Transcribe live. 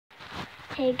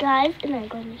Hey guys, and I'm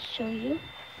going to show you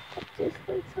what this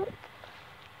looks like.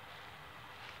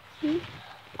 See?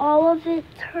 All of it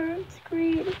turns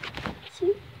green.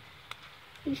 See?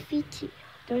 Graffiti.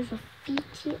 There's a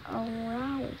graffiti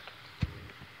around.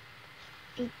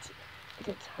 Graffiti.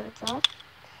 It turns off.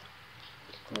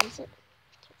 Close it.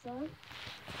 Turns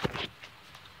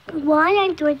on. While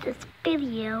I'm doing this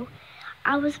video,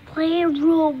 I was playing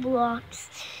Roblox.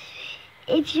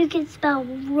 If you can spell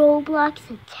Roblox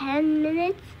in 10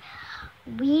 minutes,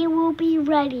 we will be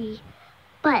ready.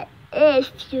 But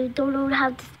if you don't know how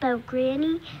to spell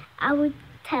Granny, I would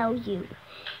tell you.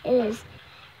 It is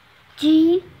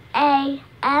Ganny.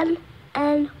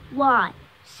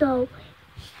 So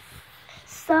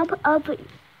some of the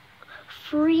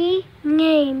three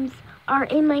names are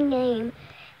in my name,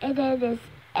 and it is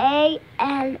Anny.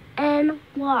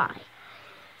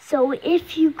 So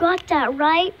if you got that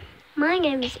right, my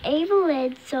name is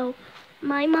Avealynn. So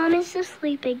my mom is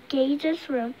asleep in Gage's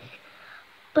room.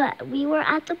 But we were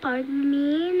at the park,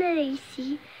 me and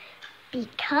AC,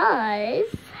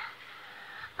 because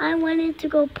I wanted to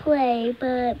go play,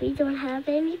 but we don't have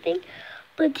anything.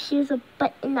 But here's a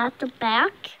button at the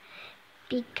back,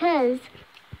 because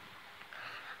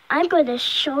I'm going to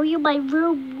show you my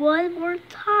room one more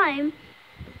time,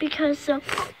 because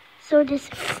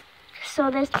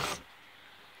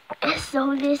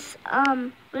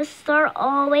let's start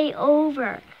all the way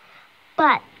over.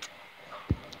 But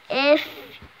if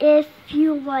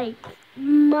you like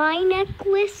my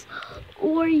necklace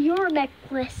or your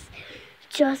necklace,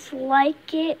 just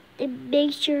like it and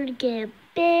make sure to get a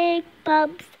big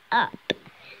thumbs up.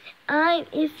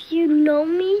 If you know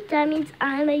me, that means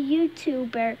I'm a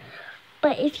YouTuber.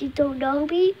 But if you don't know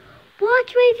me,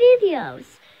 watch my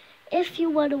videos. If you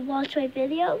want to watch my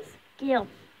videos, get a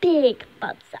big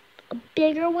thumbs up, a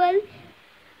bigger one,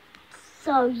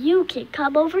 so you can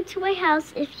come over to my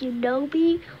house if you know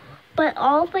me. But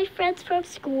all of my friends from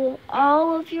school,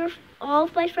 all of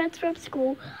my friends from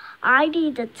school, I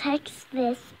need to text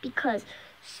this because,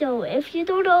 so if you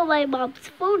don't know my mom's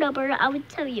phone number, I would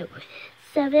tell you,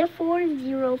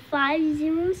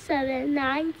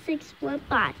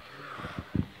 740-507-9615.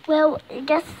 Well, I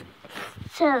guess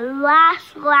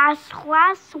last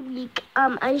week,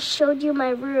 I showed you my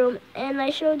room, and I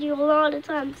showed you a lot of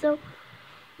times. So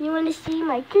you want to see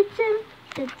my kitchen?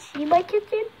 Then see my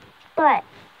kitchen. But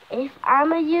if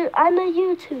I'm a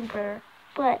YouTuber,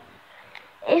 but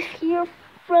if you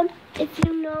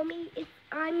know me, if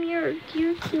I'm your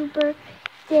YouTuber,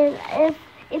 then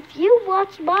if you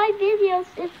watch my videos,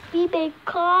 if we make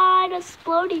kind of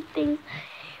exploding things,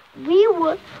 we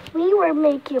were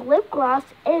making lip gloss,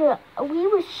 and we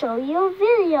will show you a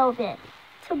video of it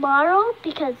tomorrow,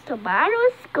 because tomorrow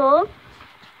is school.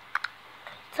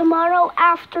 Tomorrow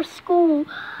after school,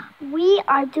 we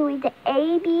are doing the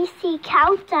ABC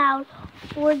countdown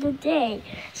for the day.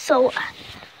 So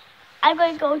I'm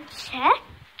going to go check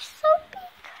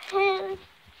something.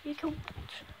 You can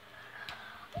watch.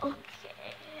 Okay.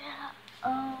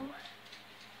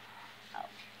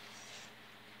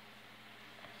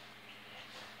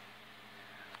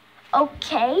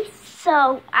 Okay,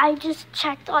 so I just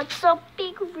checked on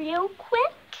something real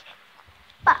quick.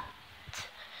 But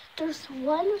there's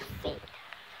one thing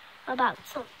about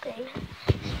something.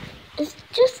 It's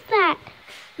just that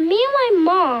me and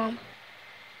my mom,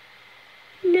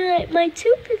 my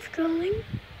tooth is growing,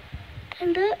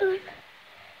 and that one,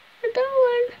 and that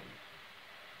one.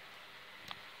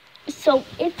 So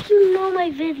if you know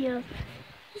my videos,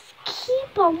 just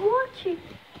keep on watching.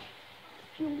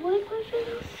 If you like my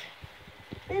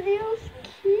videos,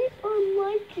 keep on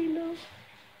liking them,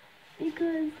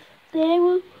 because they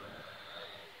will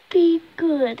be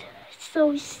good.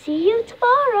 So see you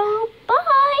tomorrow.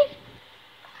 Bye.